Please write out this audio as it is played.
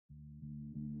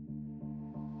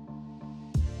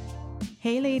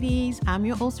Hey ladies, I'm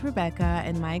your host Rebecca,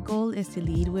 and my goal is to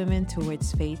lead women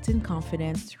towards faith and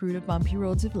confidence through the bumpy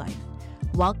roads of life.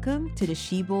 Welcome to the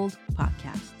She Bold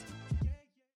podcast.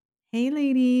 Hey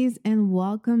ladies, and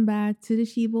welcome back to the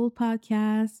She Bold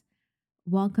podcast.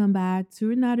 Welcome back to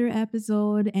another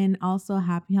episode, and also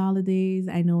happy holidays.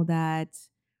 I know that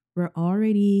we're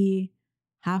already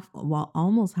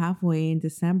almost halfway in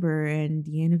December, and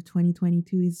the end of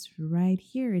 2022 is right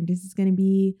here, and this is going to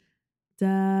be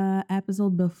the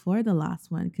episode before the last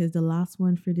one because the last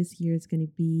one for this year is going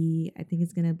to be, I think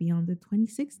it's going to be on the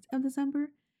 26th of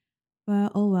December.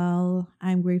 But oh well,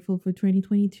 I'm grateful for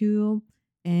 2022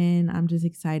 and I'm just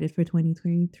excited for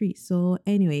 2023. So,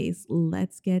 anyways,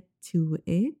 let's get to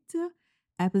it.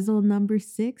 Episode number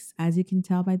 6, as you can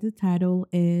tell by the title,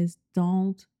 is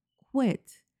Don't Quit.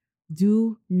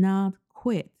 Do not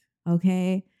quit.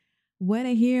 Okay. What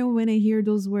I hear when I hear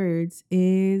those words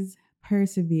is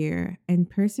persevere. And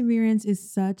perseverance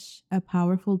is such a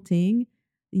powerful thing,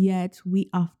 yet we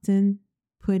often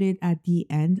put it at the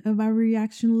end of our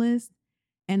reaction list.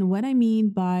 And what I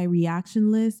mean by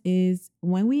reaction list is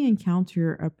when we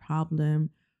encounter a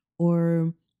problem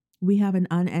or we have an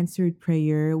unanswered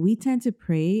prayer, we tend to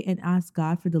pray and ask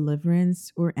God for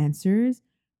deliverance or answers.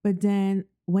 But then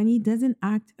when He doesn't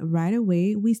act right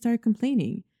away, we start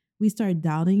complaining. We start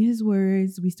doubting His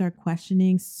words. We start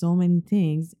questioning so many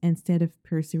things instead of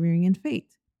persevering in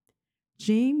faith.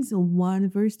 James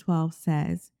 1 verse 12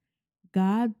 says,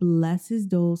 God blesses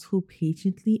those who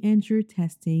patiently endure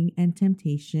testing and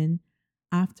temptation.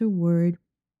 Afterward,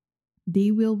 they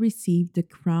will receive the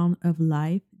crown of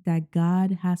life that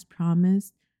God has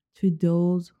promised to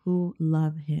those who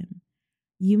love Him.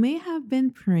 You may have been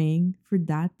praying for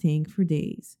that thing for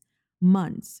days,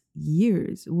 months,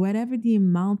 years, whatever the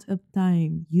amount of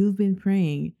time you've been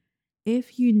praying.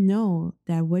 If you know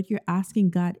that what you're asking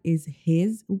God is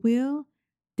His will,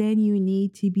 then you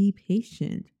need to be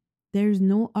patient. There's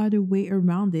no other way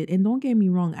around it. And don't get me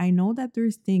wrong, I know that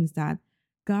there's things that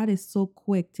God is so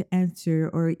quick to answer,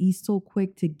 or He's so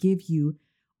quick to give you,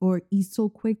 or He's so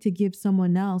quick to give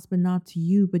someone else, but not to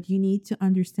you. But you need to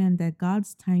understand that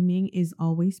God's timing is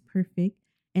always perfect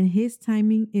and His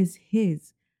timing is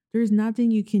His. There's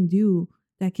nothing you can do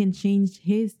that can change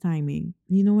His timing.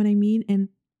 You know what I mean? And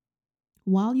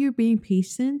while you're being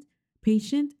patient,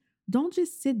 don't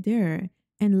just sit there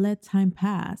and let time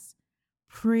pass.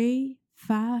 Pray,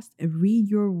 fast, read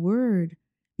your word.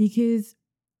 Because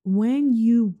when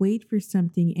you wait for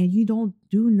something and you don't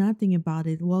do nothing about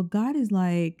it, well, God is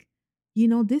like,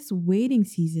 this waiting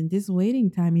season, this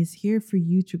waiting time is here for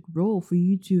you to grow, for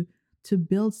you to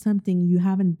build something you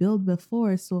haven't built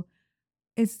before. So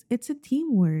it's a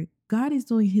teamwork. God is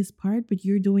doing His part, but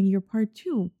you're doing your part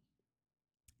too.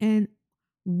 And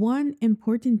one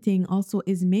important thing also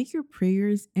is make your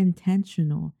prayers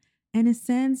intentional, in a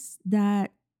sense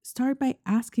that start by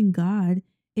asking God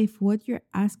if what you're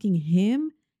asking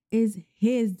Him is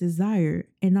His desire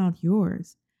and not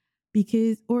yours.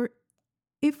 Or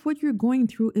if what you're going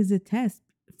through is a test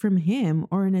from Him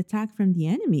or an attack from the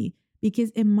enemy,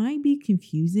 because it might be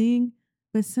confusing,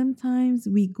 but sometimes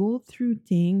we go through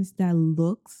things that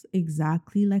looks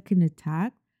exactly like an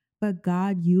attack, but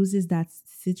God uses that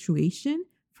situation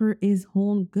for His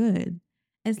own good.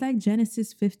 It's like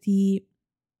Genesis 50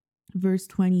 verse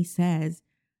 20 says,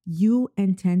 you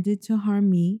intended to harm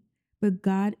me, but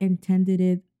God intended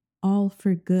it all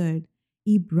for good.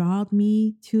 He brought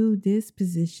me to this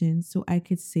position so I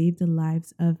could save the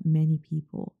lives of many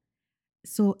people.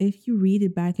 So if you read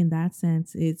it back in that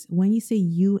sense, it's when you say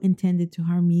you intended to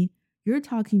harm me, you're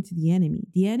talking to the enemy.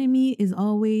 The enemy is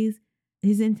always,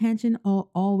 his intention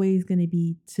always going to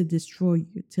be to destroy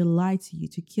you, to lie to you,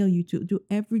 to kill you, to do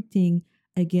everything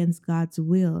against God's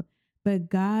will. But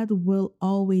God will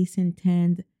always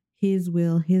intend His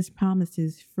will, His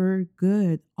promises for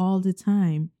good all the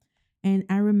time. And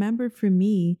I remember for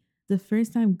me, the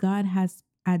first time God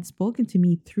had spoken to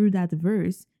me through that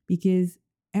verse, because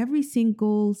every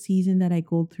single season that I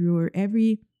go through, or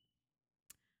every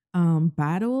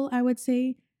battle, I would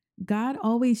say, God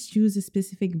always chooses a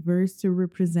specific verse to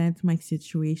represent my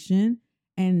situation.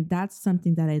 And that's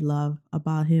something that I love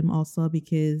about Him also,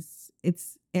 because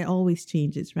it always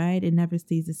changes, right? It never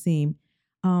stays the same.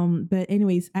 But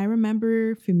anyways, I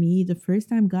remember for me, the first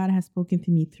time God has spoken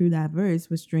to me through that verse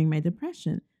was during my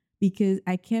depression, because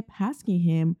I kept asking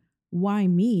Him, why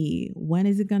me? When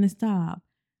is it gonna stop?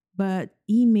 But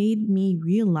He made me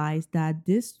realize that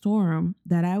this storm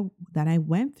that I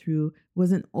went through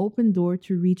was an open door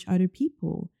to reach other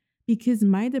people, because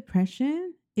my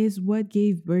depression is what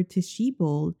gave birth to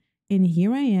Shebold. And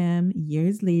here I am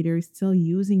years later, still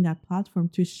using that platform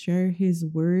to share His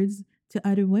words, to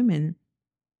other women.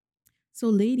 So,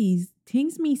 ladies,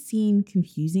 things may seem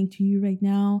confusing to you right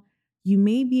now. You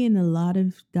may be in a lot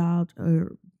of doubt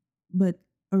but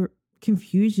or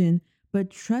confusion, but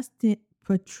trust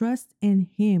in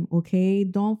him, okay?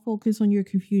 Don't focus on your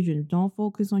confusion. Don't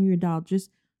focus on your doubt.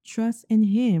 Just trust in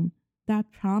him.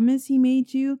 That promise he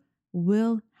made you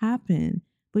will happen.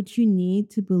 But you need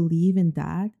to believe in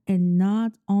that and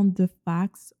not on the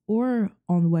facts or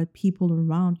on what people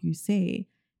around you say.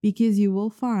 Because you will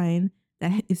find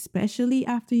that, especially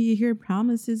after you hear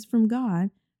promises from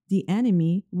God, the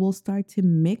enemy will start to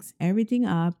mix everything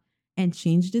up and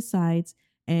change the sides.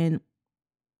 And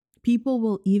people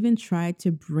will even try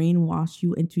to brainwash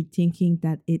you into thinking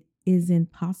that it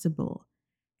isn't possible.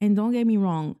 And don't get me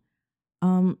wrong,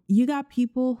 you got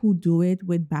people who do it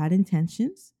with bad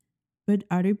intentions, but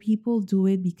other people do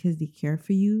it because they care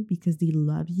for you, because they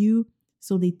love you.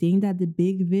 So they think that the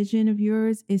big vision of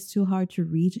yours is too hard to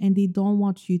reach and they don't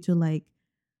want you to like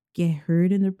get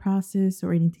hurt in the process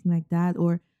or anything like that.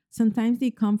 Or sometimes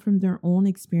they come from their own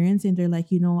experience and they're like,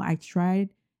 I tried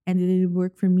and it didn't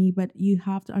work for me. But you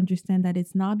have to understand that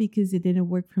it's not because it didn't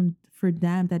work for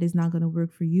them that it's not going to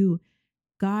work for you.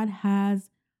 God has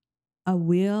a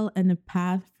will and a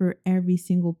path for every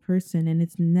single person, and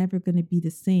it's never going to be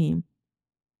the same.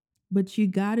 But you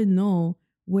got to know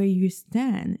where you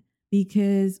stand,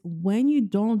 because when you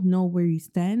don't know where you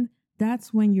stand,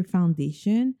 that's when your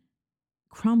foundation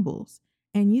crumbles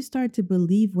and you start to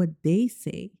believe what they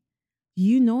say.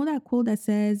 You know that quote that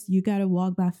says you got to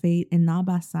walk by faith and not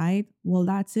by sight? Well,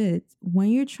 that's it. When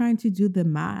you're trying to do the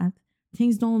math,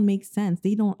 things don't make sense.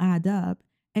 They don't add up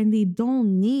and they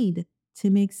don't need to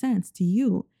make sense to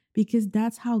you, because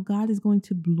that's how God is going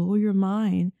to blow your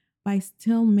mind by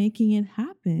still making it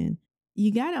happen.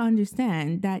 You got to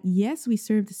understand that yes, we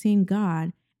serve the same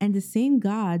God, and the same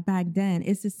God back then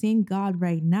is the same God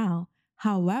right now.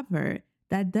 However,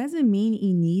 that doesn't mean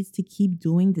he needs to keep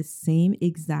doing the same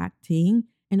exact thing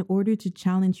in order to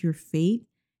challenge your faith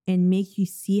and make you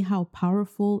see how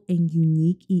powerful and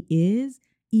unique he is.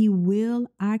 He will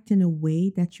act in a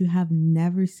way that you have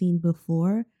never seen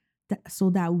before, so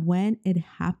that when it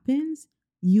happens,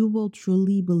 you will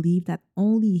truly believe that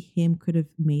only him could have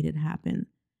made it happen.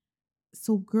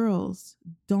 So, girls,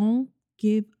 don't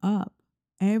give up.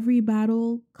 Every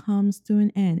battle comes to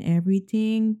an end.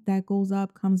 Everything that goes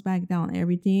up comes back down.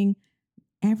 Everything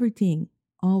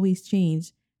always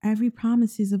change. Every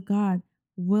promises of God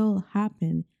will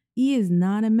happen. He is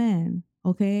not a man,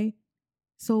 okay?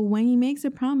 So when he makes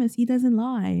a promise, he doesn't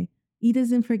lie. He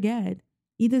doesn't forget.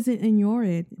 He doesn't ignore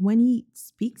it. When he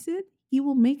speaks it, he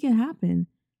will make it happen.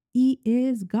 He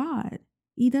is God.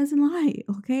 He doesn't lie,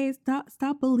 okay?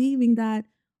 Stop believing that,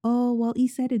 oh, well, he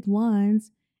said it once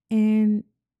and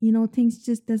things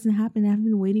just doesn't happen. I've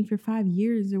been waiting for 5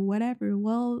 years or whatever.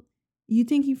 Well, you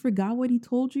think he forgot what he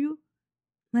told you?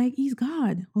 Like, he's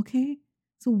God, okay?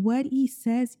 So what he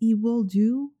says he will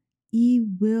do, he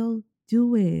will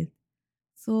do it.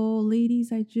 So,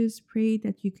 ladies, I just pray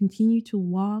that you continue to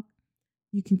walk,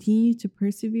 you continue to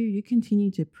persevere, you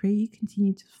continue to pray, you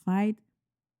continue to fight,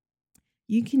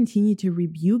 you continue to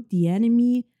rebuke the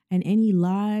enemy and any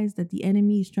lies that the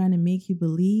enemy is trying to make you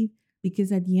believe.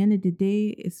 Because at the end of the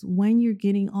day, it's when you're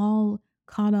getting all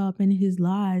caught up in his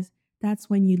lies, that's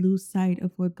when you lose sight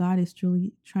of what God is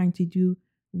truly trying to do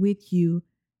with you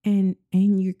and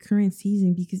your current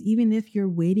season. Because even if you're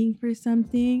waiting for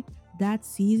something, that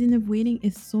season of waiting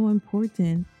is so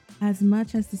important as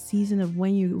much as the season of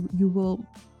when you will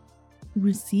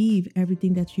receive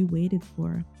everything that you waited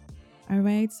for. All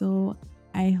right, so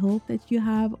I hope that you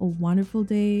have a wonderful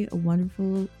day, a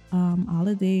wonderful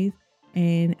holidays,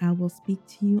 and I will speak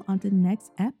to you on the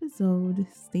next episode.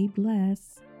 Stay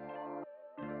blessed.